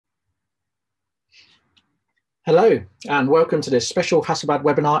Hello, and welcome to this special Hasselblad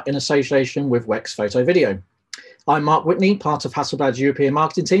webinar in association with WEX Photo Video. I'm Mark Whitney, part of Hasselblad's European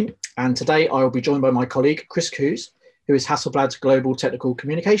marketing team, and today I will be joined by my colleague, Chris Coos, who is Hasselblad's Global Technical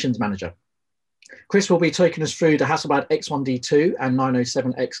Communications Manager. Chris will be taking us through the Hasselblad X1D II and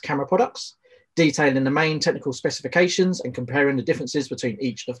 907X camera products, detailing the main technical specifications and comparing the differences between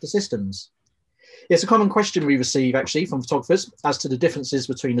each of the systems. It's a common question we receive actually from photographers as to the differences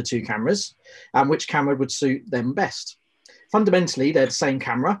between the two cameras and which camera would suit them best. Fundamentally, they're the same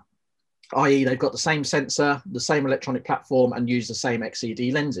camera, i.e. they've got the same sensor, the same electronic platform and use the same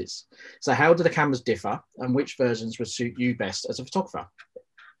XED lenses. So how do the cameras differ and which versions would suit you best as a photographer?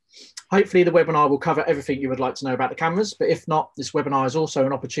 Hopefully the webinar will cover everything you would like to know about the cameras, but if not, this webinar is also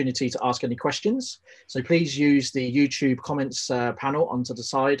an opportunity to ask any questions. So please use the YouTube comments panel onto the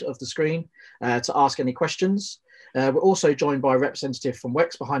side of the screen to ask any questions. We're also joined by a representative from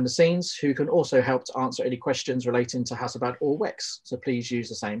WEX behind the scenes who can also help to answer any questions relating to Hasselblad or WEX. So please use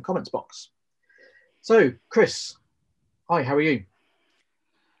the same comments box. So Chris, hi, how are you?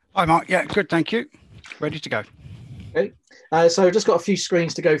 Hi Mark, yeah, good, thank you. Ready to go. Okay. So just got a few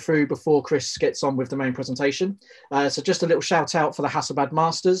screens to go through before Chris gets on with the main presentation. So just a little shout out for the Hasselblad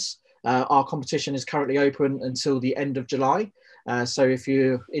Masters. Our competition is currently open until the end of July. So if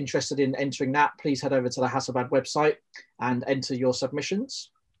you're interested in entering that, please head over to the Hasselblad website and enter your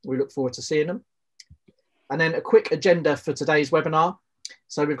submissions. We look forward to seeing them. And then a quick agenda for today's webinar.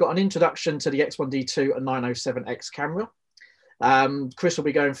 So we've got an introduction to the X1D II and 907X camera. Chris will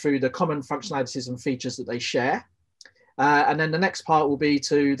be going through the common functionalities and features that they share. And then the next part will be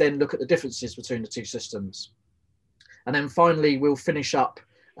to then look at the differences between the two systems. And then finally, we'll finish up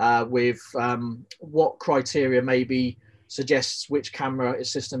with what criteria maybe suggests which camera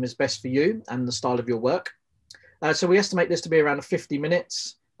system is best for you and the style of your work. So we estimate this to be around 50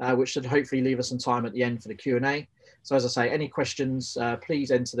 minutes, which should hopefully leave us some time at the end for the Q&A. So as I say, any questions,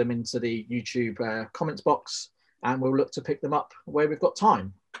 please enter them into the YouTube comments box and we'll look to pick them up where we've got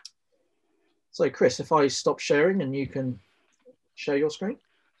time. So Chris, if I stop sharing and you can share your screen.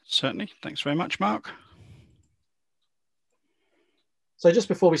 Certainly, thanks very much, Mark. So just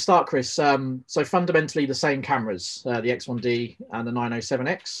before we start, Chris, so fundamentally the same cameras, the X1D and the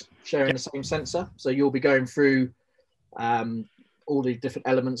 907X, sharing the same sensor. So you'll be going through all the different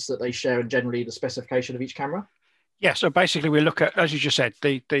elements that they share and generally the specification of each camera. Yeah, so basically we look at, as you just said,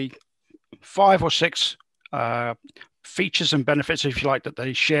 the 5 or 6 features and benefits, if you like, that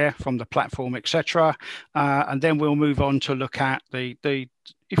they share from the platform, etc. And then we'll move on to look at the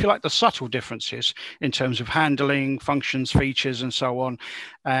if you like, the subtle differences in terms of handling, functions, features, and so on.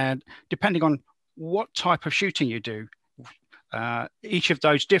 And depending on what type of shooting you do, each of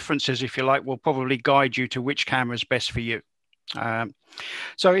those differences, if you like, will probably guide you to which camera is best for you.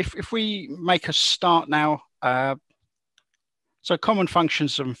 So if we make a start now, so common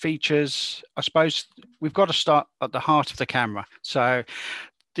functions and features, I suppose we've got to start at the heart of the camera. So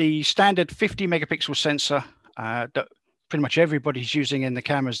the standard 50 megapixel sensor that pretty much everybody's using in the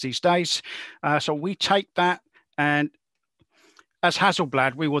cameras these days. So we take that and as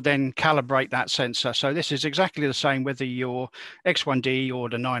Hasselblad, we will then calibrate that sensor. So this is exactly the same whether you're X1D or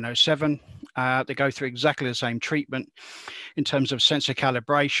the 907. They go through exactly the same treatment in terms of sensor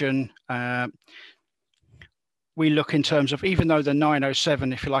calibration. We look in terms of, even though the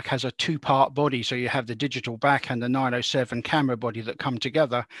 907, if you like, has a 2-part body, so you have the digital back and the 907 camera body that come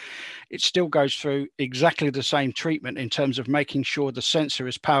together, it still goes through exactly the same treatment in terms of making sure the sensor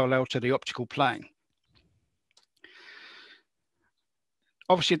is parallel to the optical plane.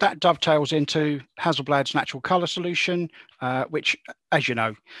 Obviously, that dovetails into Hasselblad's natural color solution, which, as you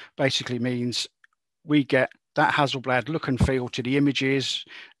know, basically means we get that Hasselblad look and feel to the images,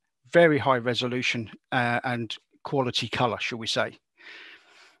 very high resolution and quality color, shall we say.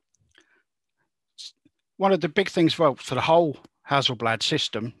 One of the big things, well, for the whole Hasselblad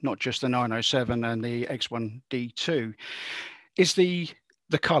system, not just the 907 and the X1D II, is the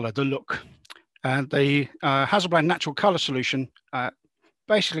color, the look. And the Hasselblad natural color solution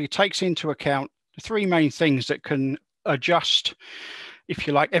basically takes into account the 3 main things that can adjust, if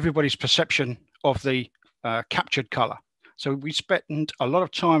you like, everybody's perception of the captured color. So we spent a lot of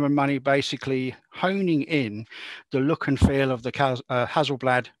time and money basically honing in the look and feel of the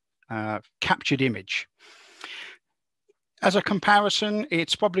Hasselblad captured image. As a comparison,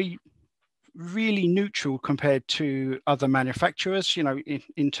 it's probably really neutral compared to other manufacturers, you know,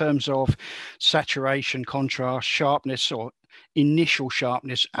 in terms of saturation, contrast, sharpness, or initial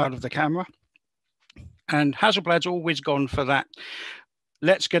sharpness out of the camera. And Hasselblad's always gone for that.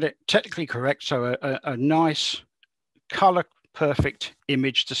 Let's get it technically correct. So a nice color perfect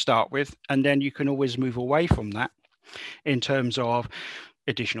image to start with, and then you can always move away from that in terms of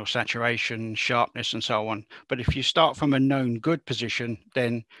additional saturation, sharpness, and so on. But if you start from a known good position,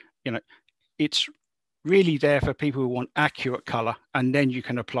 then it's really there for people who want accurate color, and then you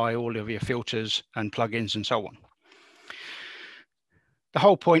can apply all of your filters and plugins and so on. The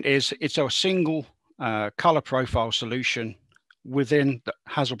whole point is it's a single color profile solution within the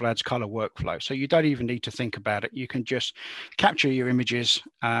Hasselblad's color workflow. So you don't even need to think about it. You can just capture your images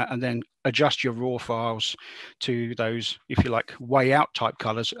and then adjust your raw files to those, if you like, way out type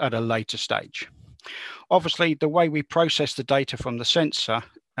colors at a later stage. Obviously, the way we process the data from the sensor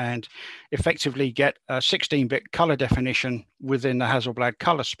and effectively get a 16-bit color definition within the Hasselblad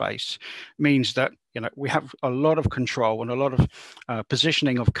color space means that we have a lot of control and a lot of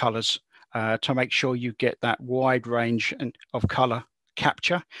positioning of colors to make sure you get that wide range of color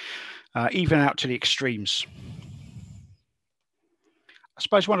capture, even out to the extremes. I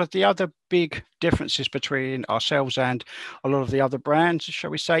suppose one of the other big differences between ourselves and a lot of the other brands,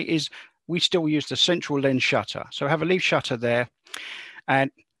 shall we say, is we still use the central lens shutter. So I have a leaf shutter there, and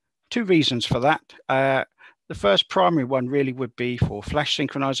two reasons for that. The first primary one really would be for flash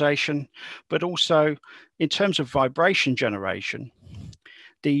synchronization, but also in terms of vibration generation,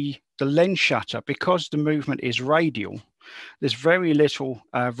 the lens shutter, because the movement is radial, there's very little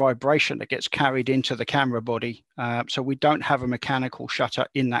vibration that gets carried into the camera body. So we don't have a mechanical shutter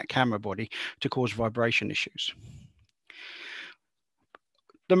in that camera body to cause vibration issues.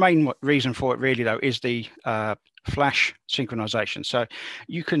 The main reason for it really, though, is the flash synchronization. So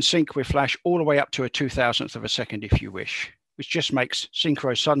you can sync with flash all the way up to a 2,000th of a second if you wish, which just makes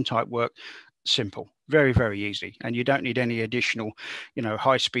synchro sun type work simple, very, very easy. And you don't need any additional,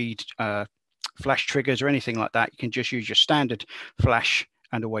 high speed flash triggers or anything like that. You can just use your standard flash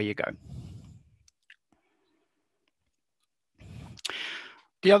and away you go.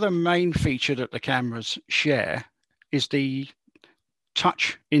 The other main feature that the cameras share is the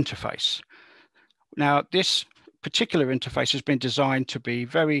touch interface. Now, this particular interface has been designed to be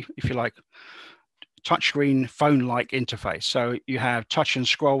very, if you like, touchscreen phone-like interface. So you have touch and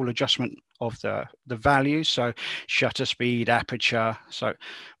scroll adjustment of the values, so shutter speed, aperture, so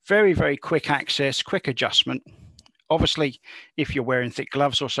very, very quick access, quick adjustment. Obviously, if you're wearing thick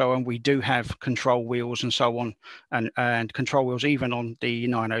gloves or so on, we do have control wheels and so on, and control wheels even on the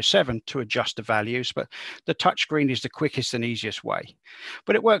 907 to adjust the values, but the touchscreen is the quickest and easiest way.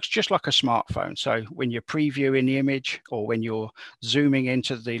 But it works just like a smartphone. So when you're previewing the image or when you're zooming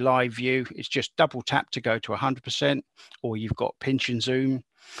into the live view, it's just double tap to go to 100%, or you've got pinch and zoom,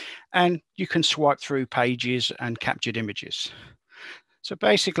 and you can swipe through pages and captured images. So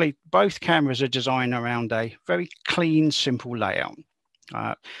basically, both cameras are designed around a very clean, simple layout.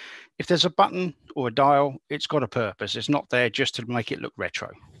 If there's a button or a dial, it's got a purpose. It's not there just to make it look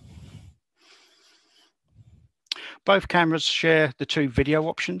retro. Both cameras share the two video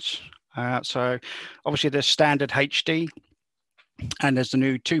options. So obviously there's standard HD, and there's the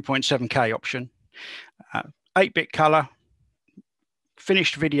new 2.7K option. 8-bit color,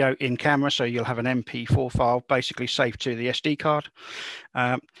 finished video in camera, so you'll have an MP4 file basically saved to the SD card.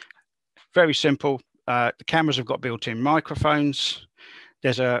 Very simple. The cameras have got built-in microphones.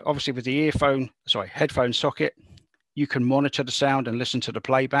 There's obviously with the headphone socket, you can monitor the sound and listen to the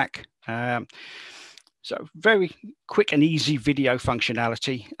playback. So very quick and easy video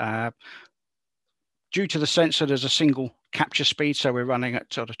functionality. Due to the sensor, there's a single capture speed, so we're running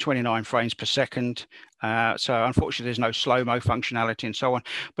at sort of 29 frames per second. So unfortunately, there's no slow-mo functionality and so on,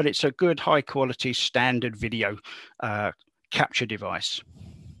 but it's a good, high-quality, standard video capture device.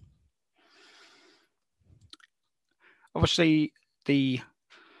 Obviously, the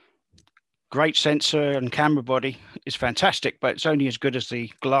great sensor and camera body is fantastic, but it's only as good as the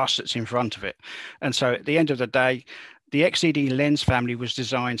glass that's in front of it. And so at the end of the day, the XED lens family was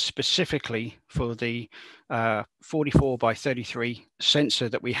designed specifically for the 44 by 33 sensor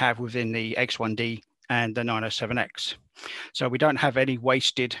that we have within the X1D and the 907X. So we don't have any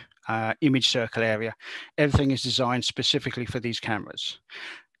wasted image circle area. Everything is designed specifically for these cameras.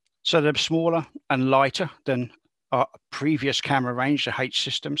 So they're smaller and lighter than our previous camera range, the H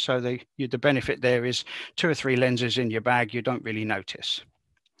system. So the benefit there is 2 or 3 lenses in your bag, you don't really notice.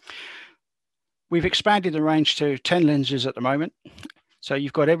 We've expanded the range to 10 lenses at the moment. So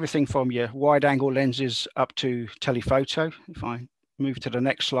you've got everything from your wide angle lenses up to telephoto. If I move to the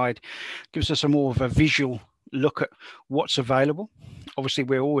next slide, gives us a more of a visual look at what's available. Obviously,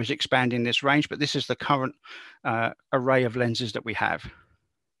 we're always expanding this range, but this is the current array of lenses that we have.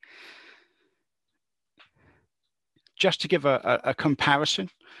 Just to give a comparison,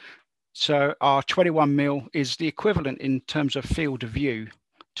 So our 21mm is the equivalent in terms of field of view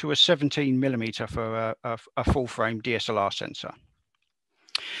to a 17mm for a full frame DSLR sensor.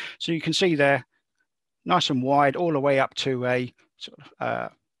 So you can see there, nice and wide, all the way up to a sort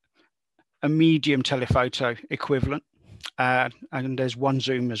of a medium telephoto equivalent. And there's one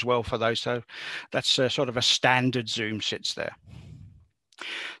zoom as well for those. So that's sort of a standard zoom sits there.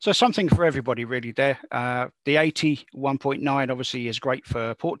 So something for everybody really there. The 80 1.9 obviously is great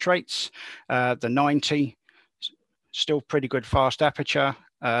for portraits. The 90, still pretty good fast aperture.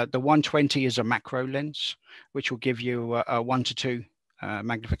 The 120 is a macro lens, which will give you a 1:2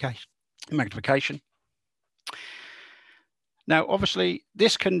 magnification. Now, obviously,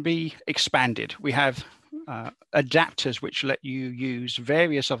 this can be expanded. We have adapters which let you use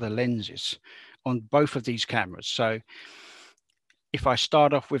various other lenses on both of these cameras. So if I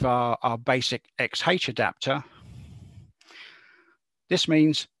start off with our basic XH adapter, this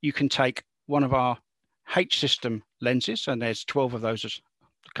means you can take one of our H system lenses, and there's 12 of those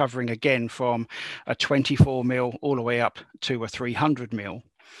covering again from a 24mm all the way up to a 300mm.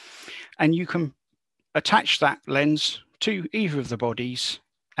 And you can attach that lens to either of the bodies,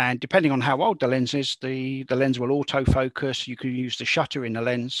 and depending on how old the lens is, the lens will autofocus. You can use the shutter in the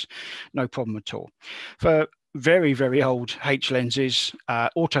lens, no problem at all. For very, very old H lenses,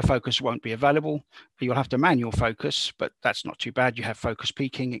 autofocus won't be available. You'll have to manual focus, but that's not too bad. You have focus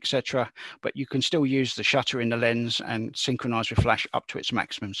peaking, etc. But you can still use the shutter in the lens and synchronize with flash up to its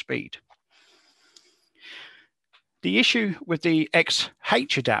maximum speed. The issue with the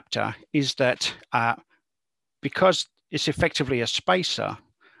XH adapter is that because it's effectively a spacer,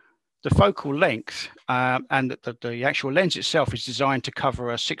 the focal length and the actual lens itself is designed to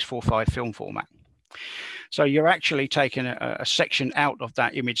cover a 645 film format. So you're actually taking a section out of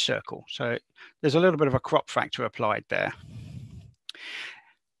that image circle. So there's a little bit of a crop factor applied there.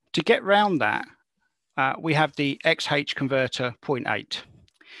 To get around that, we have the XH converter 0.8.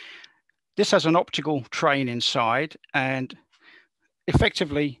 This has an optical train inside, and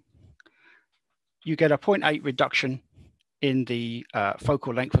effectively you get a 0.8 reduction in the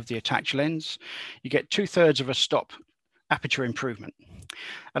focal length of the attached lens. You get 2/3 of a stop aperture improvement.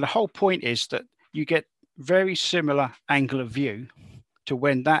 And the whole point is that you get very similar angle of view to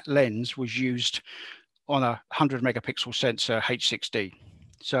when that lens was used on a 100 megapixel sensor H6D.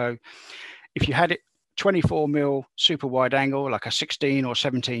 So if you had it 24mm super wide angle, like a 16 or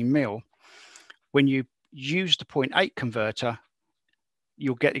 17mm, when you use the 0.8 converter,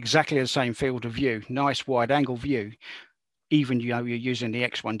 you'll get exactly the same field of view, nice wide angle view, even you're using the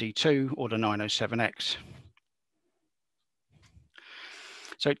X1D II or the 907X.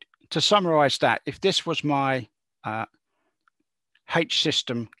 So to summarize that, if this was my H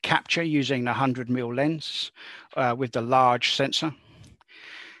system capture using the 100mm lens with the large sensor,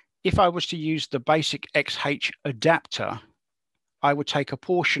 if I was to use the basic XH adapter, I would take a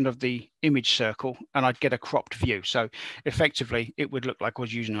portion of the image circle and I'd get a cropped view. So effectively, it would look like I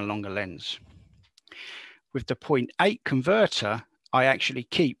was using a longer lens. With the 0.8 converter, I actually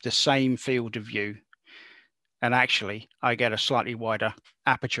keep the same field of view, and actually I get a slightly wider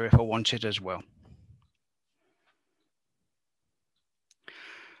aperture if I wanted as well.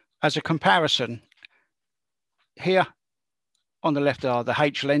 As a comparison, here on the left are the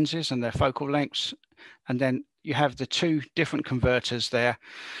H lenses and their focal lengths, and then you have the two different converters there.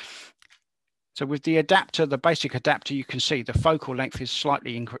 So with the adapter, the basic adapter, you can see the focal length is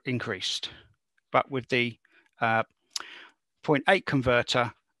slightly increased, but with the 0.8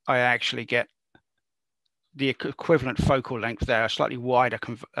 converter, I actually get the equivalent focal length there, a slightly wider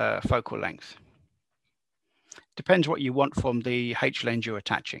focal length. Depends what you want from the H lens you're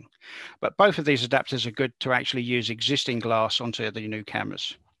attaching. But both of these adapters are good to actually use existing glass onto the new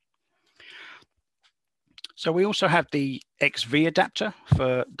cameras. So we also have the XV adapter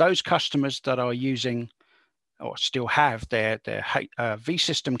for those customers that are using or still have their V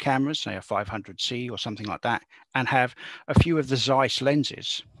system cameras, say a 500C or something like that, and have a few of the Zeiss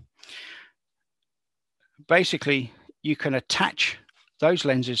lenses. Basically, you can attach those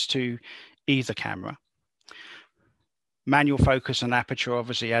lenses to either camera. Manual focus and aperture,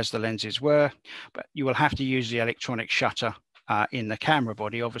 obviously, as the lenses were, but you will have to use the electronic shutter in the camera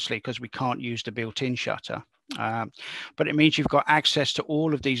body, obviously, because we can't use the built-in shutter. But it means you've got access to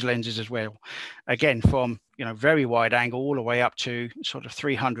all of these lenses as well. Again, from very wide angle all the way up to sort of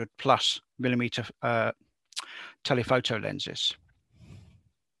 300+ telephoto lenses.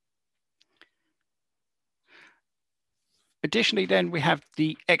 Additionally, then we have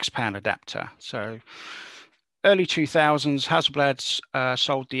the X-Pan adapter. So early 2000s, Hasselblad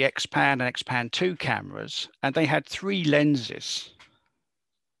sold the X-Pan and X-Pan II cameras, and they had 3 lenses.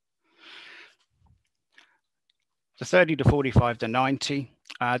 the 30 to 45 to 90.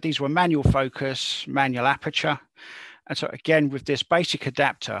 These were manual focus, manual aperture. And so again, with this basic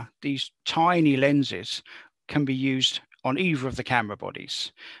adapter, these tiny lenses can be used on either of the camera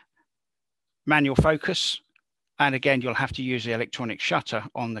bodies. Manual focus, and again, you'll have to use the electronic shutter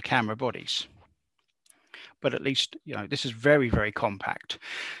on the camera bodies. But at least, you know, this is very, very compact.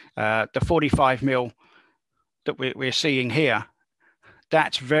 The 45mm that we're seeing here,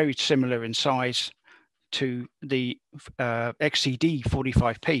 that's very similar in size to the XCD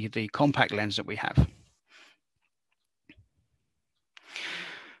 45p, the compact lens that we have.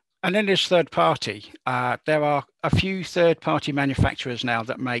 And then there's third party. There are a few third party manufacturers now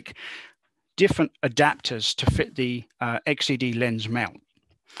that make different adapters to fit the XCD lens mount.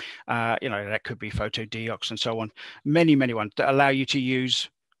 You know, that could be photodiox and so on. Many, many ones that allow you to use,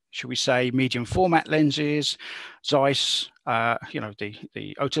 should we say, medium format lenses, Zeiss, you know,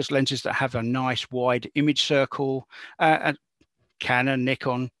 the Otis lenses that have a nice wide image circle, and Canon,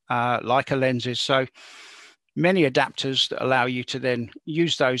 Nikon, Leica lenses. So many adapters that allow you to then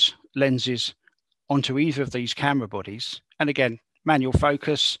use those lenses onto either of these camera bodies. And again, manual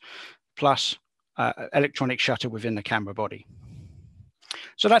focus plus electronic shutter within the camera body.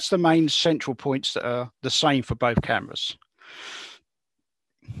 So that's the main central points that are the same for both cameras.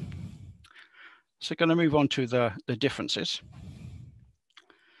 So going to move on to the differences.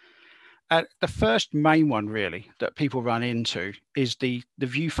 The first main one really that people run into is the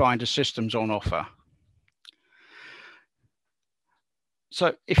viewfinder systems on offer.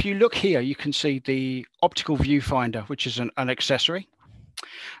 So if you look here, you can see the optical viewfinder, which is an accessory.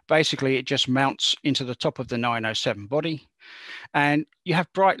 Basically, it just mounts into the top of the 907 body. And you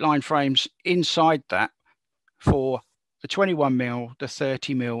have bright line frames inside that for the 21mm, the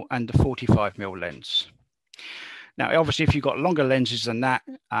 30mm, and the 45mm lens. Now, obviously, if you've got longer lenses than that,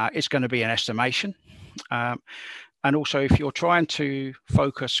 it's going to be an estimation. And also, if you're trying to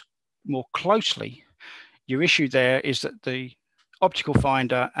focus more closely, your issue there is that the optical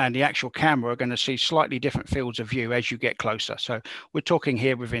finder and the actual camera are going to see slightly different fields of view as you get closer. So we're talking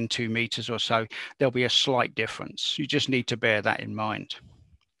here within 2 meters or so, there'll be a slight difference. You just need to bear that in mind.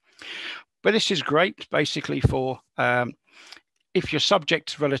 But this is great basically for if your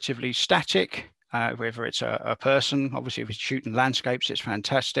subject's relatively static, whether it's a person, obviously if it's shooting landscapes, it's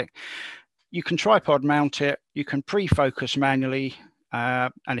fantastic. You can tripod mount it, you can pre-focus manually,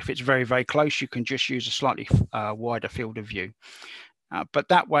 and if it's very, very close, you can just use a slightly wider field of view. But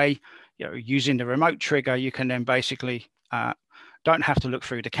that way, you know, using the remote trigger, you can then basically don't have to look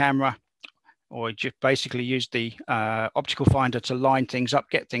through the camera, or just basically use the optical finder to line things up,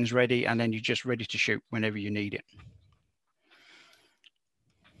 get things ready, and then you're just ready to shoot whenever you need it.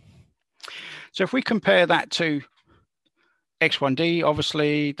 So if we compare that to X1D,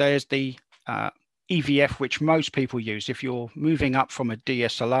 obviously there's the EVF, which most people use. If you're moving up from a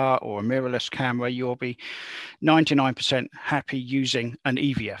DSLR or a mirrorless camera, you'll be 99% happy using an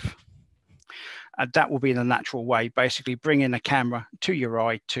EVF. And that will be the natural way, basically bringing a camera to your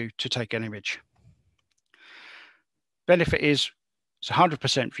eye to take an image. Benefit is it's 100%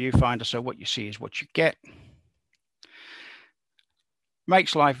 viewfinder, so what you see is what you get.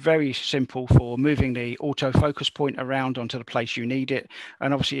 Makes life very simple for moving the autofocus point around onto the place you need it.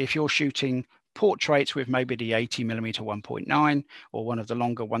 And obviously, if you're shooting portraits with maybe the 80mm 1.9 or one of the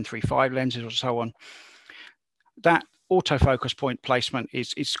longer 135 lenses or so on, that autofocus point placement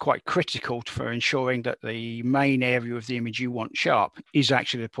is quite critical for ensuring that the main area of the image you want sharp is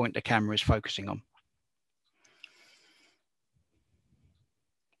actually the point the camera is focusing on.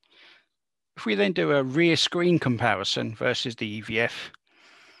 If we then do a rear screen comparison versus the EVF,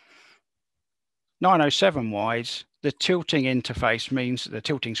 907 wise, the tilting interface means, the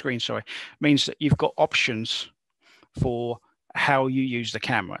tilting screen, sorry, means that you've got options for how you use the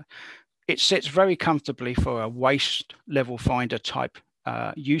camera. It sits very comfortably for a waist level finder type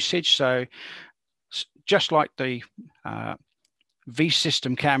usage. So just like the V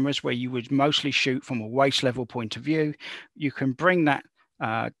system cameras where you would mostly shoot from a waist level point of view, you can bring that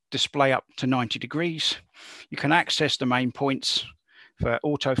display up to 90 degrees. You can access the main points for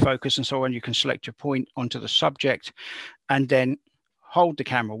autofocus and so on. You can select your point onto the subject and then hold the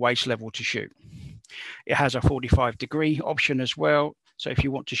camera waist level to shoot. It has a 45-degree option as well. So if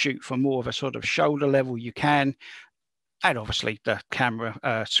you want to shoot from more of a sort of shoulder level, you can. And obviously the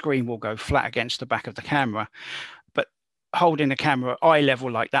camera screen will go flat against the back of the camera. But holding the camera eye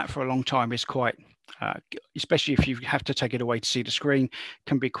level like that for a long time is quite, especially if you have to take it away to see the screen,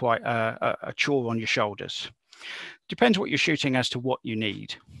 can be quite a chore on your shoulders. Depends what you're shooting as to what you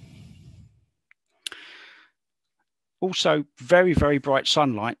need. Also, very, very bright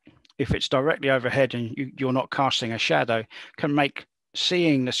sunlight if it's directly overhead and you're not casting a shadow, can make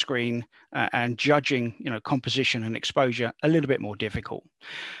seeing the screen and judging, composition and exposure a little bit more difficult.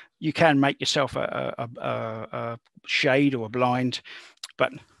 You can make yourself a shade or a blind,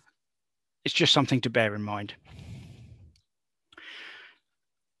 but it's just something to bear in mind.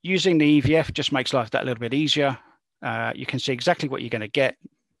 Using the EVF just makes life that little bit easier. You can see exactly what you're going to get.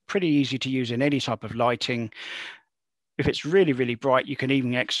 Pretty easy to use in any type of lighting. If it's really, really bright, you can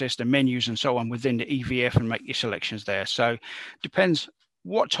even access the menus and so on within the EVF and make your selections there. So depends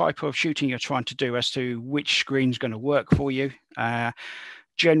what type of shooting you're trying to do as to which screen's going to work for you.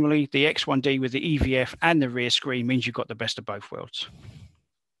 Generally, the X1D with the EVF and the rear screen means you've got the best of both worlds.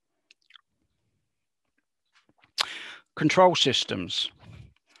 Control systems.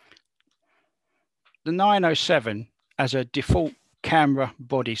 The 907 as a default camera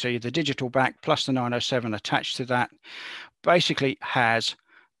body, so the digital back plus the 907 attached to that, basically has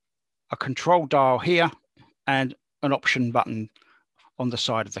a control dial here and an option button on the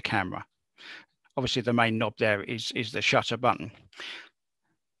side of the camera. Obviously, the main knob there is the shutter button.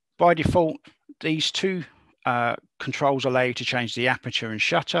 By default, these two controls allow you to change the aperture and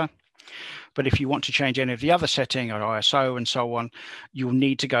shutter. But if you want to change any of the other setting or ISO and so on, you'll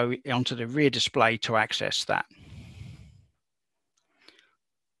need to go onto the rear display to access that.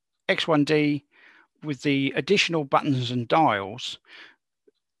 X1D with the additional buttons and dials,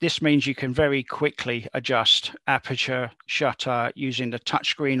 this means you can very quickly adjust aperture, shutter using the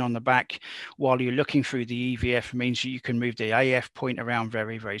touchscreen on the back while you're looking through the EVF. Means you can move the AF point around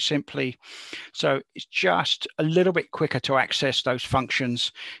very, very simply. So it's just a little bit quicker to access those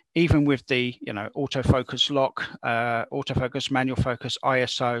functions, even with the autofocus lock, autofocus, manual focus,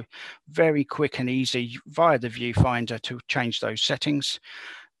 ISO, very quick and easy via the viewfinder to change those settings.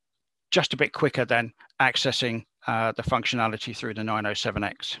 Just a bit quicker than accessing the functionality through the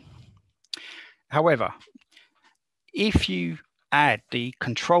 907X. However, if you add the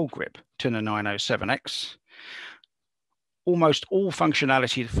control grip to the 907X, almost all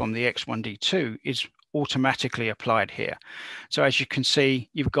functionality from the X1D II is automatically applied here. So as you can see,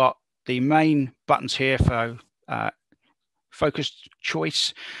 you've got the main buttons here for focus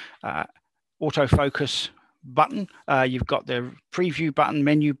choice, autofocus button, you've got the preview button,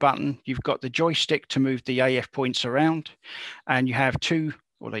 menu button, you've got the joystick to move the AF points around, and you have two,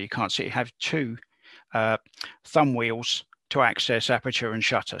 although you can't see it, you have two thumb wheels to access aperture and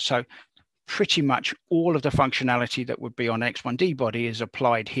shutter. So pretty much all of the functionality that would be on X1D body is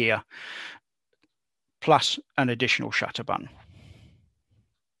applied here, plus an additional shutter button.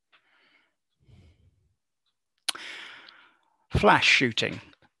 Flash shooting.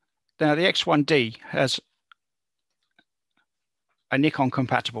 Now the X1D has a Nikon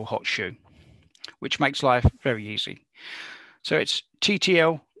compatible hot shoe, which makes life very easy. So it's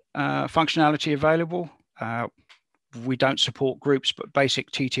TTL functionality available. We don't support groups, but basic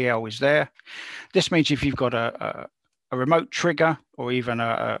TTL is there. This means if you've got a remote trigger or even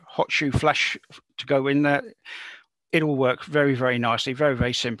a hot shoe flash to go in there, it'll work very, very nicely, very,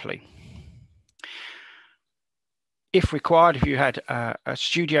 very simply. If required, if you had a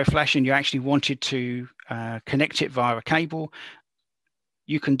studio flash and you actually wanted to connect it via a cable,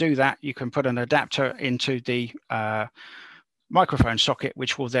 you can do that. You can put an adapter into the microphone socket,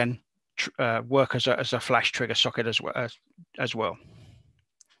 which will then work as a flash trigger socket as well.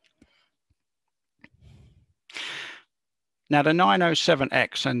 Now the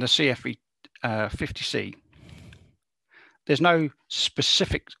 907X and the CFE50C, there's no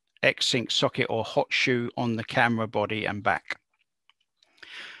specific X-Sync socket or hot shoe on the camera body and back.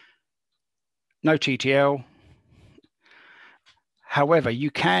 No TTL. However,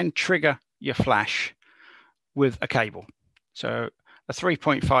 you can trigger your flash with a cable. So a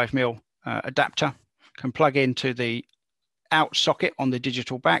 3.5mm adapter can plug into the out socket on the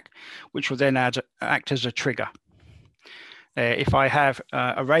digital back, which will then act as a trigger. If I have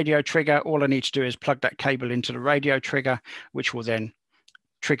a radio trigger, all I need to do is plug that cable into the radio trigger, which will then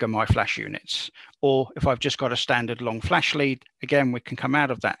trigger my flash units. Or if I've just got a standard long flash lead, again, we can come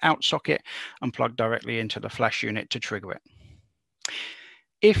out of that out socket and plug directly into the flash unit to trigger it.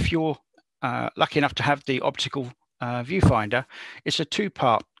 If you're lucky enough to have the optical viewfinder, it's a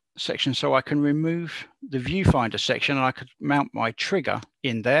two-part section, so I can remove the viewfinder section and I could mount my trigger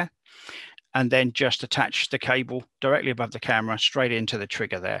in there and then just attach the cable directly above the camera straight into the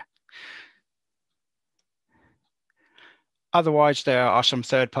trigger there. Otherwise, there are some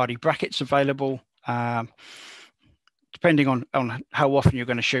third-party brackets available, depending on how often you're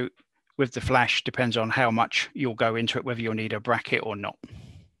going to shoot with the flash, depends on how much you'll go into it, whether you'll need a bracket or not.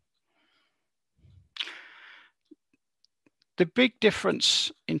 The big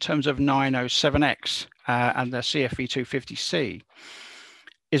difference in terms of 907X and the CFE250C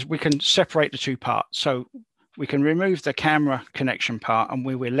is we can separate the two parts. So we can remove the camera connection part and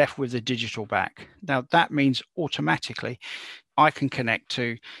we're left with the digital back. Now that means automatically I can connect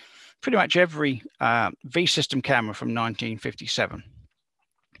to pretty much every V system camera from 1957.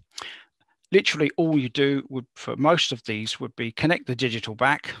 Literally all you do would, for most of these, would be connect the digital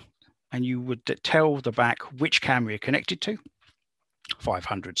back, and you would tell the back which camera you're connected to,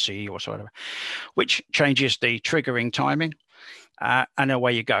 500C or so, whatever, which changes the triggering timing. And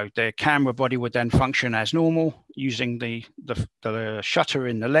away you go. The camera body would then function as normal using the shutter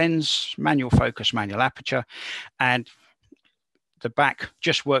in the lens, manual focus, manual aperture, and the back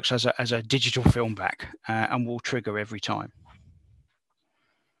just works as a digital film back and will trigger every time.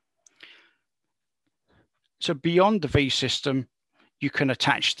 So beyond the V system, you can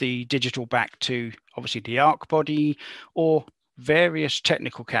attach the digital back to obviously the ARC body or various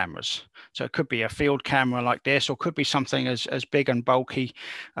technical cameras. So it could be a field camera like this, or could be something as big and bulky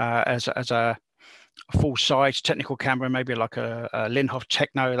as a full-size technical camera, maybe like a Linhof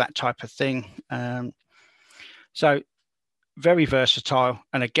Techno, that type of thing. So very versatile.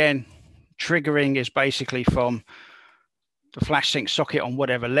 And again, triggering is basically from the flash sync socket on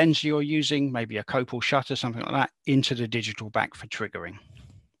whatever lens you're using, maybe a copal shutter, something like that, into the digital back for triggering.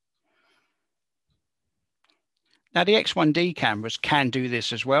 Now the X1D cameras can do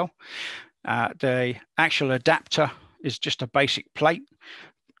this as well. The actual adapter is just a basic plate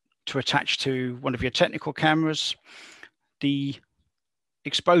to attach to one of your technical cameras. The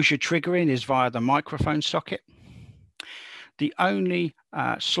exposure triggering is via the microphone socket. The only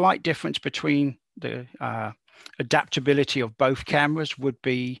slight difference between the adaptability of both cameras would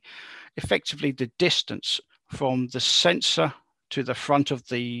be effectively the distance from the sensor to the front of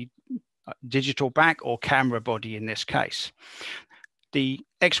the digital back or camera body in this case. The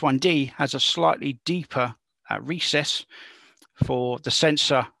X1D has a slightly deeper recess for the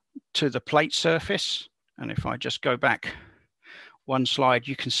sensor to the plate surface. And if I just go back one slide,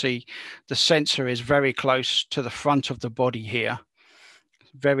 you can see the sensor is very close to the front of the body here.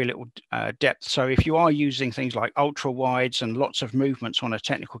 Very little depth. So if you are using things like ultra wides and lots of movements on a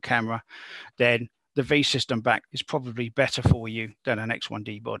technical camera, then the V system back is probably better for you than an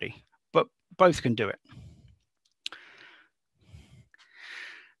X1D body, but both can do it.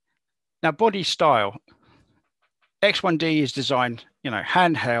 Now, body style. X1D is designed,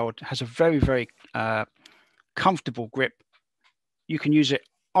 handheld, has a very, very comfortable grip. You can use it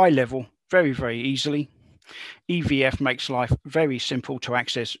eye level very, very easily. EVF makes life very simple to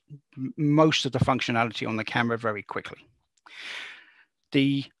access most of the functionality on the camera very quickly.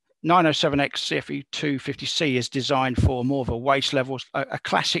 The 907X CFE250C is designed for more of a waist level, a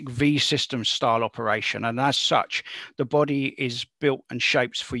classic V system style operation. And as such, the body is built and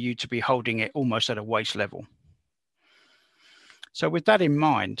shaped for you to be holding it almost at a waist level. So with that in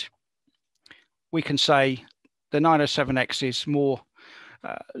mind, we can say the 907X is more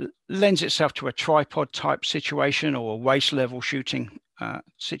lends itself to a tripod type situation or a waist level shooting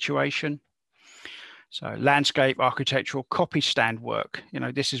situation. So landscape, architectural, copy stand work.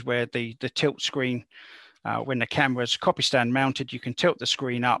 This is where the tilt screen, when the camera's copy stand mounted, you can tilt the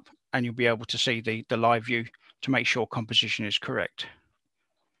screen up and you'll be able to see the live view to make sure composition is correct.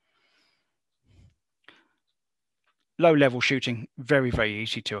 Low level shooting, very, very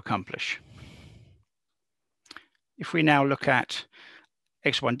easy to accomplish. If we now look at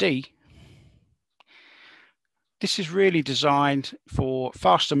X1D, this is really designed for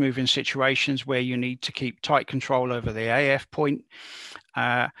faster moving situations where you need to keep tight control over the AF point,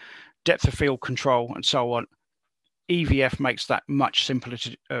 depth of field control, and so on. EVF makes that much simpler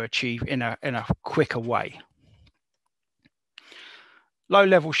to achieve in a quicker way. Low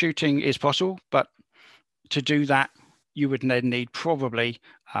level shooting is possible, but to do that, you would then need probably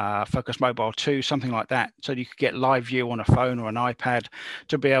Focus Mobile 2, something like that, so you could get live view on a phone or an iPad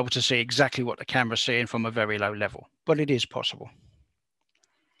to be able to see exactly what the camera's seeing from a very low level. But it is possible.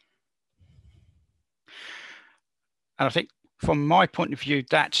 And I think from my point of view,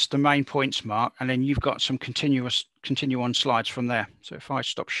 that's the main points, Mark, and then you've got some continue on slides from there. So if I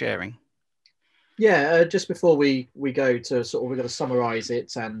stop sharing. Yeah, just before we go to we're going to summarize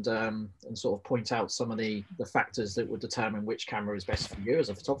it and sort of point out some of the factors that would determine which camera is best for you as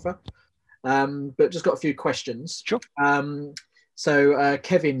a photographer. But just got a few questions. Sure. So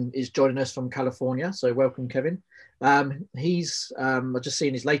Kevin is joining us from California. So welcome, Kevin. He's I've just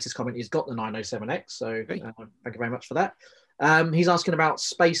seen his latest comment. He's got the 907X. So thank you very much for that. He's asking about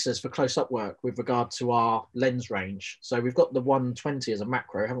spacers for close-up work with regard to our lens range. So we've got the 120 as a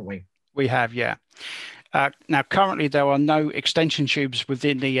macro, haven't we? We have, yeah. Now, currently, there are no extension tubes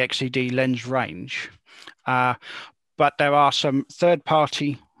within the XED lens range, but there are some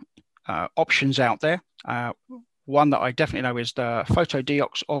third-party options out there. One that I definitely know is the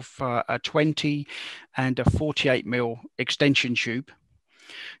Photodiox of a 20 and a 48mm extension tube,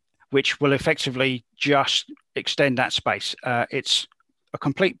 which will effectively just extend that space. It's a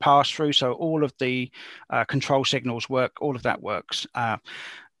complete pass-through, so all of the control signals work, all of that works.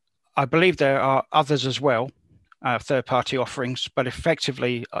 I believe there are others as well, third-party offerings, but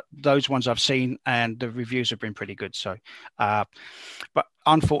effectively those ones I've seen and the reviews have been pretty good. So, but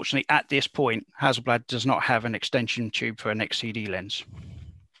unfortunately at this point, Hasselblad does not have an extension tube for an XCD lens.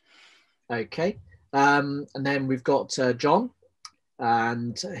 Okay, and then we've got John,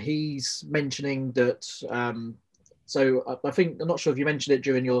 and he's mentioning that, so I think, I'm not sure if you mentioned it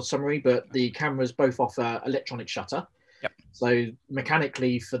during your summary, but the cameras both offer electronic shutter. Yep. So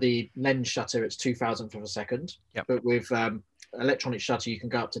mechanically for the lens shutter, it's 2,000th of a second. Yep. But with electronic shutter, you can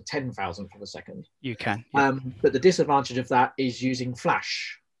go up to 10,000th of a second. You can. Yep. But the disadvantage of that is using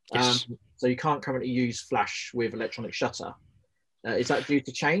flash. Yes. So you can't currently use flash with electronic shutter. Is that due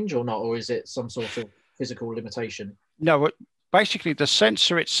to change or not, or is it some sort of physical limitation? No, basically the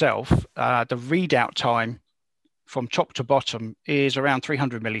sensor itself, the readout time from top to bottom is around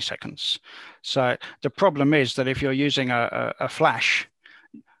 300 milliseconds. So the problem is that if you're using a flash,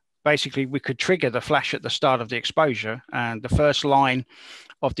 basically we could trigger the flash at the start of the exposure, and the first line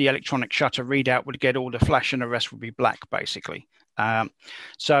of the electronic shutter readout would get all the flash and the rest would be black, basically.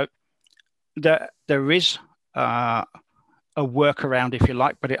 So there is a workaround, if you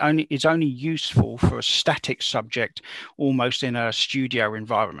like, but it's only useful for a static subject, almost in a studio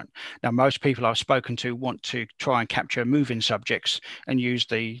environment. Now, most people I've spoken to want to try and capture moving subjects and use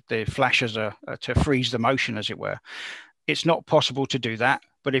the flash as to freeze the motion, as it were. It's not possible to do that,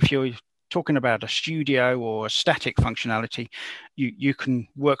 but if you're talking about a studio or a static functionality, you can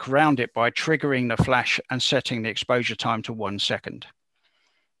work around it by triggering the flash and setting the exposure time to 1 second.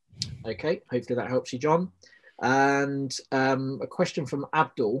 Okay, hopefully that helps you, John. And a question from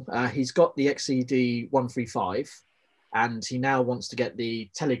Abdul. He's got the XED 135 and he now wants to get the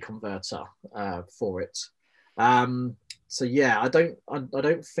teleconverter for it. So yeah, I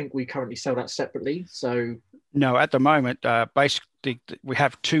don't think we currently sell that separately. So no, at the moment, basically we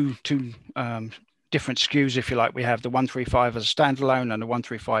have two different SKUs, if you like. We have the 135 as a standalone and the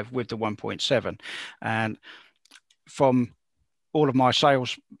 135 with the 1.7. And from all of my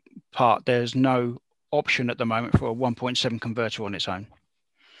sales part, there's no option at the moment for a 1.7 converter on its own.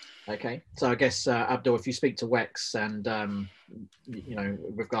 Okay, so I guess Abdul, if you speak to Wex and you know,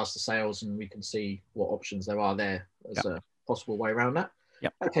 with regards to sales, and we can see what options there are there as a possible way around that.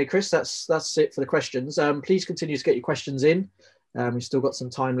 Yep. Okay, Chris, that's it for the questions. Please continue to get your questions in. We've still got some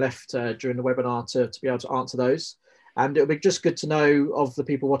time left during the webinar to be able to answer those. And it'll be just good to know of the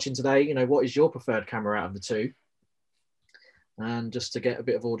people watching today, you know, what is your preferred camera out of the two? And just to get a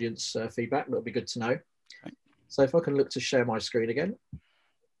bit of audience feedback, that'll be good to know. Okay. So if I can look to share my screen again.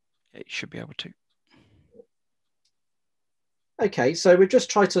 It should be able to. Okay, so we've just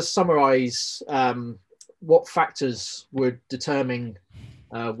tried to summarize what factors would determine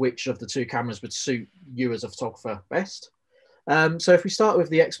which of the two cameras would suit you as a photographer best. So if we start with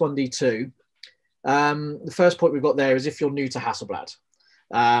the X1D II, the first point we've got there is if you're new to Hasselblad.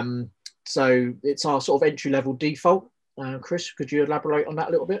 So it's our sort of entry-level default. Chris, could you elaborate on that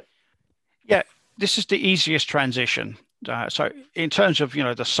a little bit? Yeah, this is the easiest transition. So in terms of, you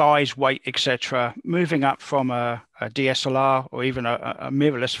know, the size, weight, etc., moving up from a DSLR or even a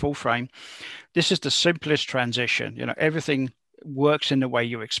mirrorless full frame, this is the simplest transition. You know, everything works in the way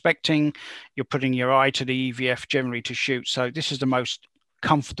you're expecting. You're putting your eye to the EVF generally to shoot. So this is the most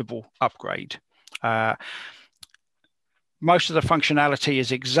comfortable upgrade. Most of the functionality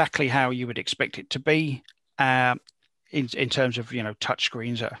is exactly how you would expect it to be. In terms of, you know, touch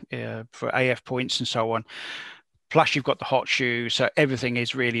screens for AF points and so on. Plus you've got the hot shoe, so everything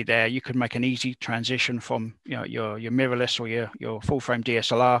is really there. You can make an easy transition from, you know, your mirrorless or your full frame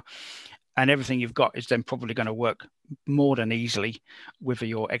DSLR, and everything you've got is then probably going to work more than easily with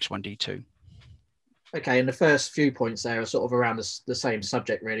your X1D II. Okay, and the first few points there are sort of around the same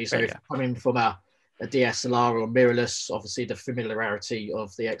subject really. So if coming from a DSLR or mirrorless, obviously the familiarity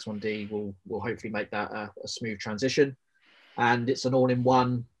of the X1D will hopefully make that a smooth transition. And it's an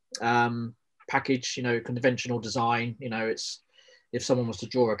all-in-one package, you know, conventional design. You know, it's, if someone was to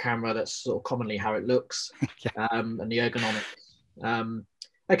draw a camera, that's sort of commonly how it looks. And the ergonomics.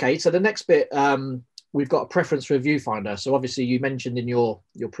 Okay, so the next bit, we've got a preference for a viewfinder. So obviously you mentioned in your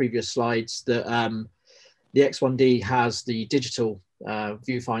previous slides that the X1D has the digital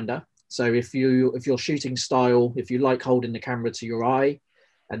viewfinder. So if your shooting style, if you like holding the camera to your eye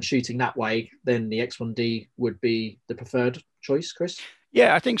and shooting that way, then the X1D would be the preferred choice, Chris?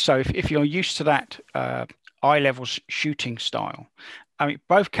 Yeah, I think so. If you're used to that eye level shooting style, I mean,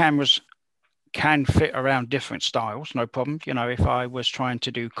 both cameras can fit around different styles, no problem. You know, if I was trying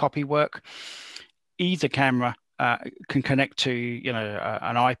to do copy work, either camera can connect to, you know,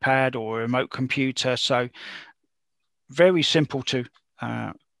 an iPad or a remote computer. So very simple to,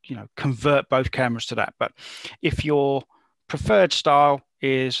 you know, convert both cameras to that. But if your preferred style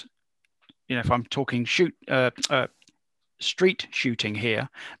is, you know, if I'm talking street shooting here,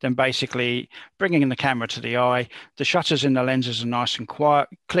 then basically bringing in the camera to the eye, the shutters in the lenses are nice and quiet,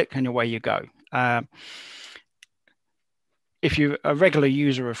 click and away you go. If you're a regular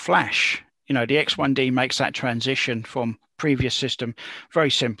user of flash, you know, the X1D makes that transition from previous system very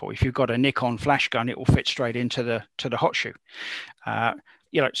simple. If you've got a Nikon flash gun, it will fit straight into the hot shoe.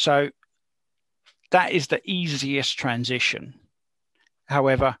 You know, so that is the easiest transition.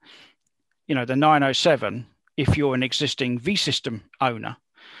 However, you know, the 907, if you're an existing V system owner,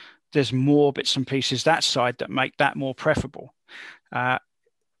 there's more bits and pieces that side that make that more preferable.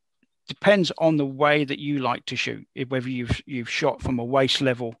 Depends on the way that you like to shoot, whether you've shot from a waist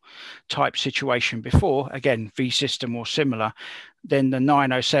level type situation before, again, V system or similar, then the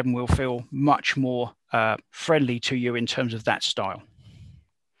 907 will feel much more friendly to you in terms of that style.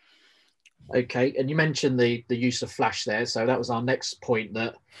 Okay, and you mentioned the use of flash there, so that was our next point.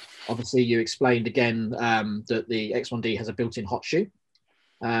 That obviously you explained again that the X1D has a built-in hot shoe.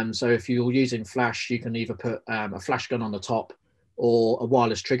 So if you're using flash, you can either put a flash gun on the top or a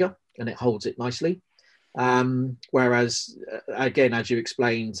wireless trigger, and it holds it nicely. Whereas, again, as you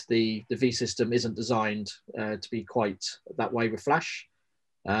explained, the V system isn't designed to be quite that way with flash.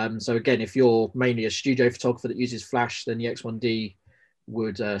 So again, if you're mainly a studio photographer that uses flash, then the X1D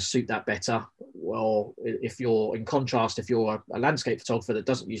would suit that better. Well, if you're, in contrast, if you're a landscape photographer that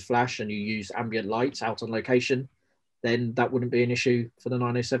doesn't use flash and you use ambient lights out on location, then that wouldn't be an issue for the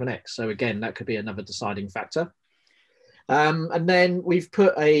 907X. So again, that could be another deciding factor. And then we've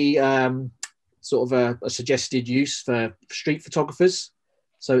put a sort of a suggested use for street photographers.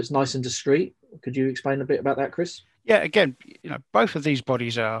 So it's nice and discreet. Could you explain a bit about that, Chris? Yeah, again, you know, both of these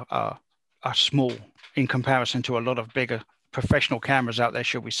bodies are small in comparison to a lot of bigger professional cameras out there,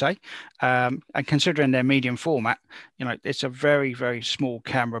 should we say. And considering their medium format, you know, it's a very, very small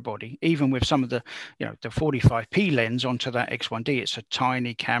camera body. Even with some of the, you know, the 45p lens onto that X1D, it's a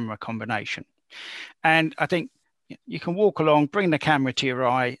tiny camera combination. And I think you can walk along, bring the camera to your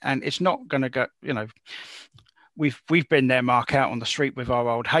eye, and it's not going to go, you know, we've been there, Mark, out on the street with our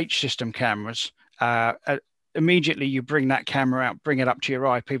old H system cameras. Immediately you bring that camera out, bring it up to your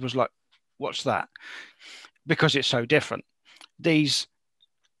eye, people's like, what's that? Because it's so different. These,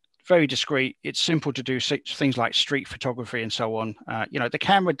 very discreet, it's simple to do things like street photography and so on. You know, the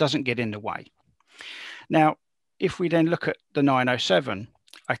camera doesn't get in the way. Now, if we then look at the 907,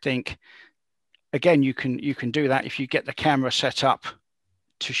 I think, again, you can do that if you get the camera set up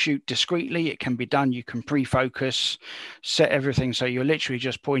to shoot discreetly. It can be done. You can pre-focus, set everything so you're literally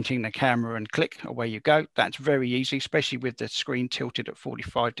just pointing the camera and click, away you go. That's very easy, especially with the screen tilted at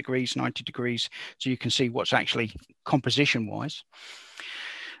 45 degrees, 90 degrees, so you can see what's actually composition-wise.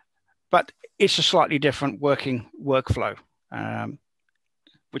 But it's a slightly different workflow,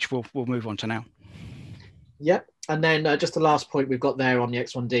 which we'll move on to now. Yeah, and then just the last point we've got there on the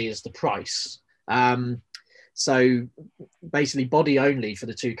X1D is the price. So basically body only for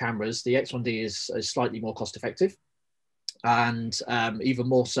the two cameras, the X1D is slightly more cost effective. And even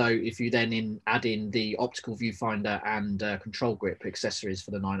more so if you then add in the optical viewfinder and control grip accessories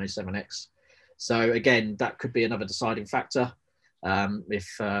for the 907X. So again, that could be another deciding factor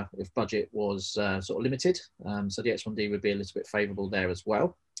if budget was sort of limited. So the X1D would be a little bit favorable there as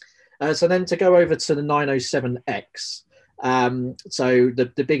well. So then to go over to the 907X, so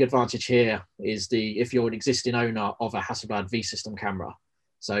the big advantage here is if you're an existing owner of a Hasselblad V system camera,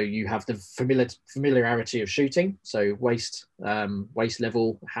 so you have the familiarity of shooting, so waist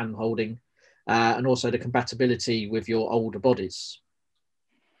level, hand holding, and also the compatibility with your older bodies.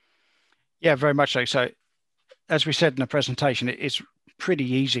 Yeah, very much so. So as we said in the presentation, it's pretty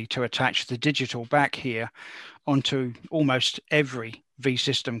easy to attach the digital back here onto almost every V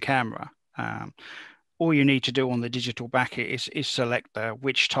system camera. All you need to do on the digital back is select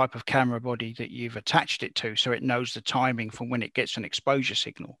which type of camera body that you've attached it to, so it knows the timing from when it gets an exposure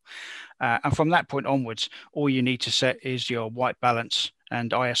signal. And from that point onwards, all you need to set is your white balance and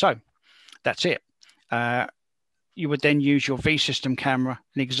ISO. That's it. you would then use your V system camera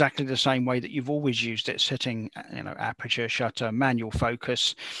in exactly the same way that you've always used it, setting, aperture, shutter, manual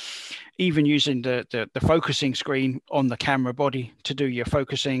focus, even using the focusing screen on the camera body to do your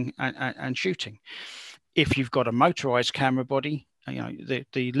focusing and shooting. If you've got a motorized camera body,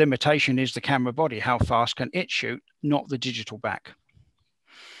 the limitation is the camera body. How fast can it shoot, not the digital back.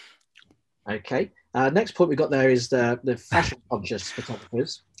 Okay. Next point we got there is the fashion conscious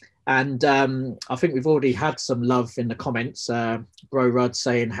photographers. And I think we've already had some love in the comments. Bro Rudd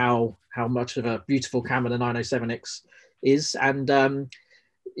saying how much of a beautiful camera the 907X is. And,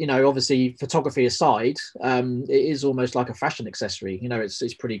 obviously photography aside, it is almost like a fashion accessory.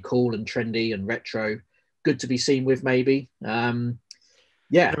 It's pretty cool and trendy and retro. Good to be seen with, maybe. Yeah.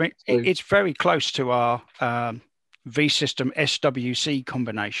 I mean, it's very close to our V system SWC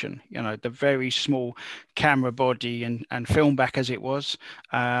combination, the very small camera body and film back as it was.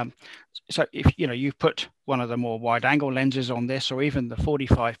 So if you put one of the more wide angle lenses on this, or even the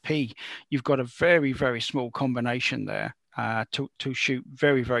 45p, you've got a very, very small combination there to shoot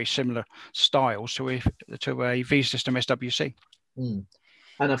very, very similar styles to a V system SWC.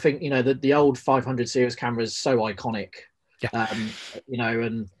 And I think the old 500 series camera is so iconic. Yeah.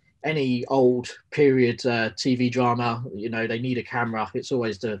 And any old period TV drama, they need a camera. It's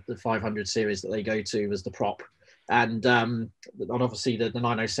always the 500 series that they go to as the prop. And obviously the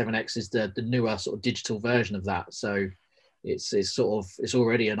 907X is the newer sort of digital version of that. So it's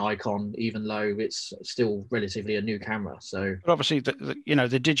already an icon, even though it's still relatively a new camera. So but obviously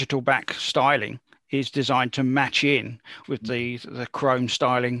the digital back styling is designed to match in with the chrome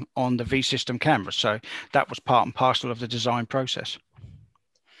styling on the V system camera. So that was part and parcel of the design process.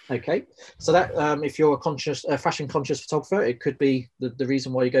 Okay, so that if you're a fashion conscious photographer, it could be the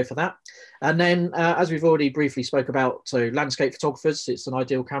reason why you go for that. And then as we've already briefly spoke about, so landscape photographers, it's an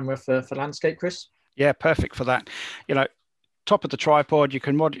ideal camera for landscape, Chris. Yeah, perfect for that. Top of the tripod, you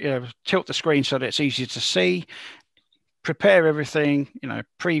can tilt the screen so that it's easier to see. Prepare everything,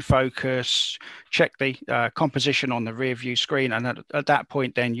 pre-focus, check the composition on the rear view screen. And at that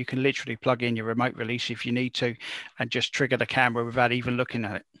point, then you can literally plug in your remote release if you need to, and just trigger the camera without even looking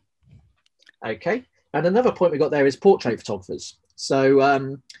at it. Okay. And another point we got there is portrait photographers.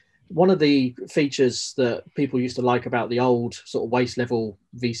 So one of the features that people used to like about the old sort of waist level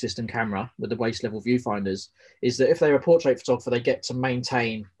V system camera with the waist level viewfinders is that if they're a portrait photographer, they get to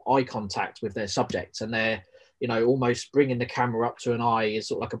maintain eye contact with their subject, and they're almost bringing the camera up to an eye is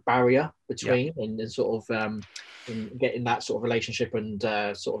sort of like a barrier between, and sort of getting that sort of relationship and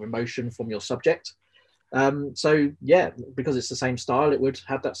sort of emotion from your subject. So yeah, because it's the same style, it would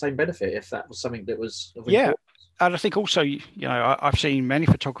have that same benefit if that was something that was of importance. And I think also, I've seen many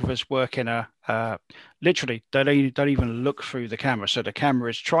photographers work in literally, they don't even look through the camera. So the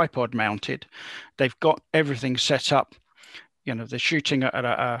camera is tripod mounted. They've got everything set up. They're shooting at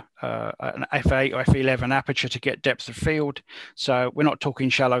an f8 or f11 aperture to get depth of field. So we're not talking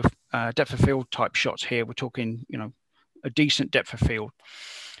shallow depth of field type shots here. We're talking, a decent depth of field.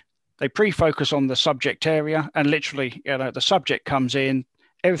 They pre-focus on the subject area, and literally, the subject comes in,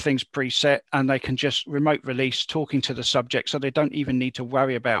 everything's preset, and they can just remote release talking to the subject. So they don't even need to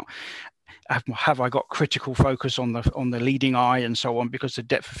worry about, have I got critical focus on the leading eye and so on, because the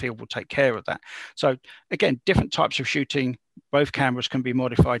depth of field will take care of that. So again, different types of shooting, both cameras can be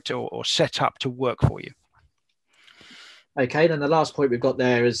modified to or set up to work for you. Okay, then the last point we've got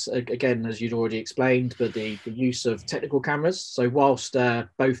there is, again, as you'd already explained, but the use of technical cameras. So whilst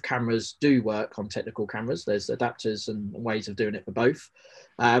both cameras do work on technical cameras, there's adapters and ways of doing it for both.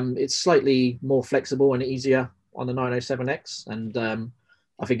 It's slightly more flexible and easier on the 907X. And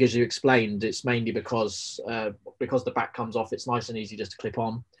I think, as you explained, it's mainly because the back comes off, it's nice and easy just to clip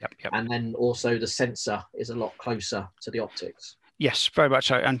on. Yep. And then also the sensor is a lot closer to the optics. Yes, very much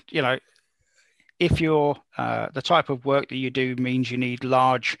so. And, if you're the type of work that you do means you need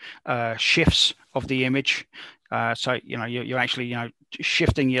large shifts of the image, so you're actually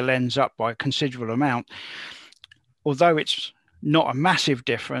shifting your lens up by a considerable amount. Although it's not a massive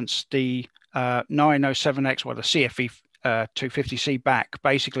difference, the 907X or the CFE 250C back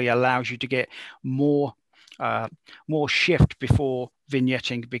basically allows you to get more shift before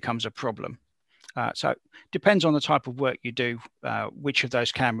vignetting becomes a problem. So it depends on the type of work you do, which of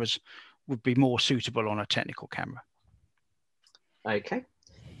those cameras would be more suitable on a technical camera. Okay.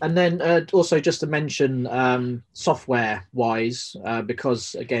 And then also just to mention software wise,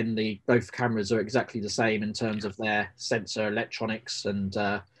 because again, both cameras are exactly the same in terms of their sensor electronics and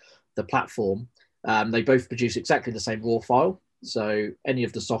the platform. They both produce exactly the same raw file. So any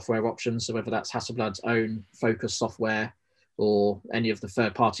of the software options, so whether that's Hasselblad's own focus software or any of the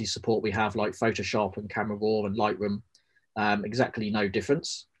third-party support we have, like Photoshop and Camera Raw and Lightroom. Exactly no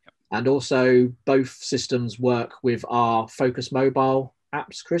difference. And also both systems work with our Focus Mobile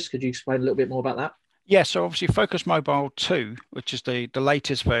apps. Chris, could you explain a little bit more about that? Yeah, so obviously Focus Mobile 2, which is the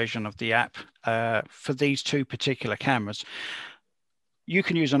latest version of the app for these two particular cameras, you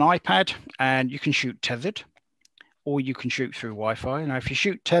can use an iPad and you can shoot tethered, or you can shoot through Wi-Fi. Now, if you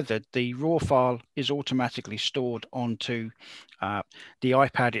shoot tethered, the raw file is automatically stored onto the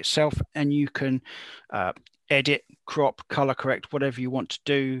iPad itself, and you can edit, crop, color correct, whatever you want to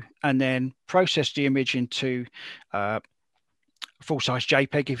do, and then process the image into full-size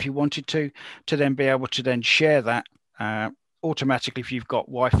JPEG if you wanted to then be able to then share that automatically. If you've got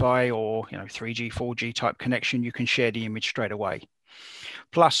Wi-Fi or 3G, 4G type connection, you can share the image straight away.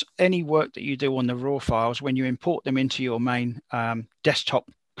 Plus, any work that you do on the raw files, when you import them into your main desktop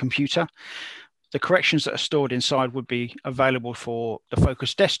computer, the corrections that are stored inside would be available for the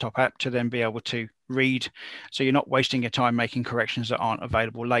Focus desktop app to then be able to read. So you're not wasting your time making corrections that aren't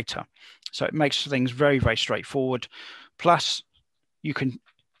available later. So it makes things very, very straightforward. Plus, you can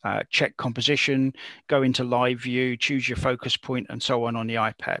check composition, go into live view, choose your focus point, and so on the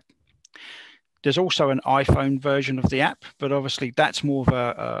iPad. There's also an iPhone version of the app, but obviously that's more of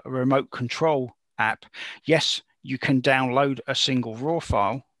a remote control app. Yes, you can download a single raw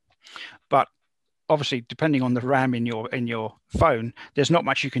file, but obviously depending on the RAM in your phone, there's not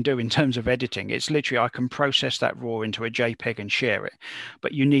much you can do in terms of editing. It's literally, I can process that raw into a JPEG and share it,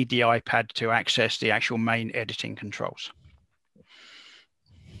 but you need the iPad to access the actual main editing controls.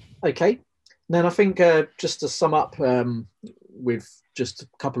 Okay, then I think just to sum up with just a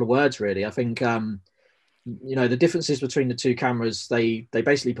couple of words, really, I think the differences between the two cameras, they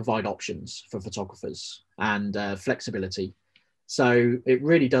basically provide options for photographers and flexibility. So it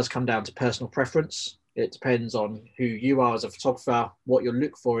really does come down to personal preference. It depends on who you are as a photographer, what you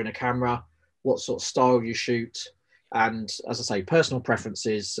look for in a camera, what sort of style you shoot, and, as I say, personal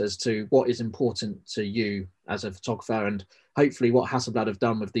preferences as to what is important to you as a photographer. And hopefully what Hasselblad have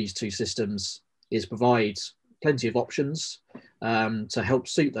done with these two systems is provide plenty of options to help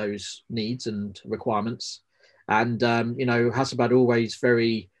suit those needs and requirements. And, Hasselblad always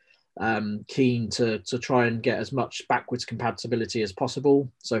very keen to try and get as much backwards compatibility as possible.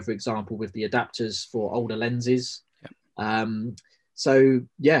 So, for example, with the adapters for older lenses. Yep. So,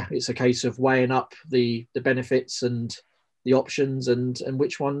 yeah, it's a case of weighing up the benefits and the options and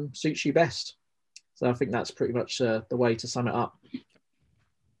which one suits you best. So I think that's pretty much the way to sum it up.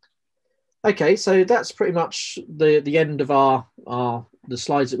 Okay, so that's pretty much the end of the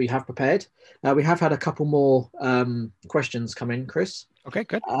slides that we have prepared. We have had a couple more questions come in, Chris. Okay,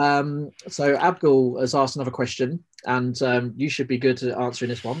 good. So Abdul has asked another question, and you should be good at answering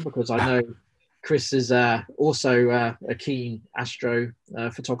this one because I know Chris is also a keen astro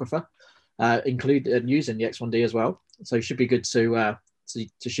photographer, including using the X1D as well. So it should be good to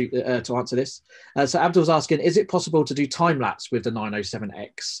answer this. So Abdul's asking, is it possible to do time lapse with the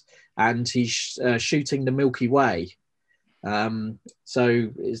 907X? And he's shooting the Milky Way. So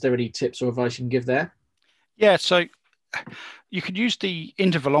is there any tips or advice you can give there? Yeah, so you could use the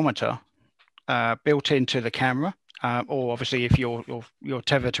intervalometer built into the camera, or obviously if you're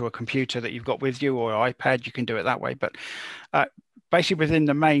tethered to a computer that you've got with you or an iPad, you can do it that way. But basically within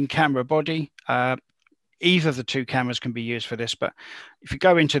the main camera body, either of the two cameras can be used for this. But if you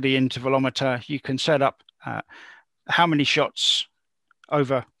go into the intervalometer, you can set up how many shots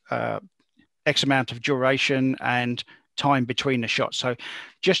over X amount of duration and time between the shots. So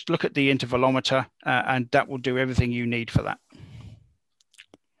just look at the intervalometer and that will do everything you need for that.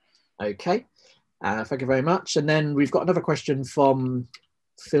 Okay, thank you very much. And then we've got another question from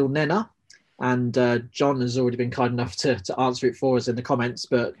Phil Nenner, and John has already been kind enough to answer it for us in the comments,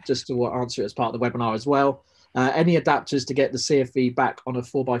 but just to answer it as part of the webinar as well. Any adapters to get the CFV back on a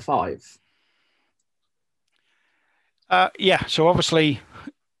 4x5? Yeah, so obviously,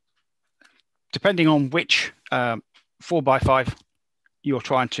 depending on which 4x5 you're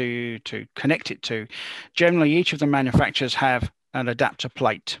trying to connect it to, generally each of the manufacturers have an adapter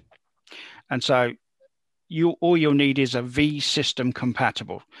plate. And so all you'll need is a V system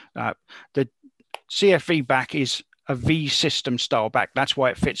compatible. The CFV back is a V system style back. That's why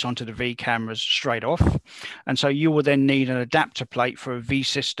it fits onto the V cameras straight off. And so you will then need an adapter plate for a V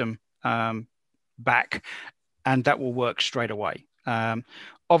system back, and that will work straight away.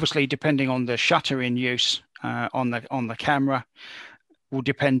 Obviously, depending on the shutter in use on the camera, will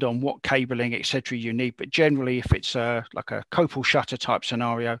depend on what cabling, etc. you need. But generally, if it's like a copal shutter type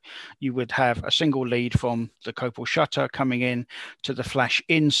scenario, you would have a single lead from the copal shutter coming in to the flash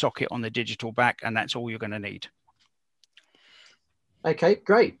in socket on the digital back, and that's all you're going to need. Okay,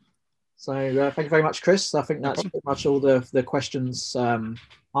 great. So thank you very much, Chris. I think No that's problem. pretty much all the questions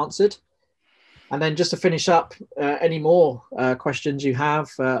answered. And then just to finish up, any more questions you have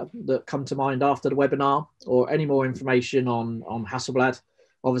that come to mind after the webinar, or any more information on Hasselblad,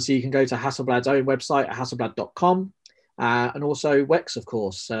 obviously you can go to Hasselblad's own website at hasselblad.com, and also Wex, of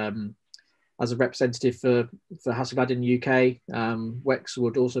course. As a representative for Hasselblad in the UK, Wex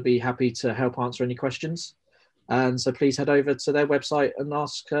would also be happy to help answer any questions. And so please head over to their website and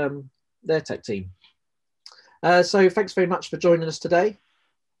ask their tech team. So thanks very much for joining us today.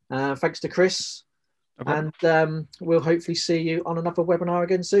 Thanks to Chris. No problem. And we'll hopefully see you on another webinar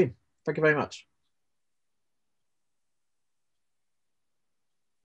again soon. Thank you very much.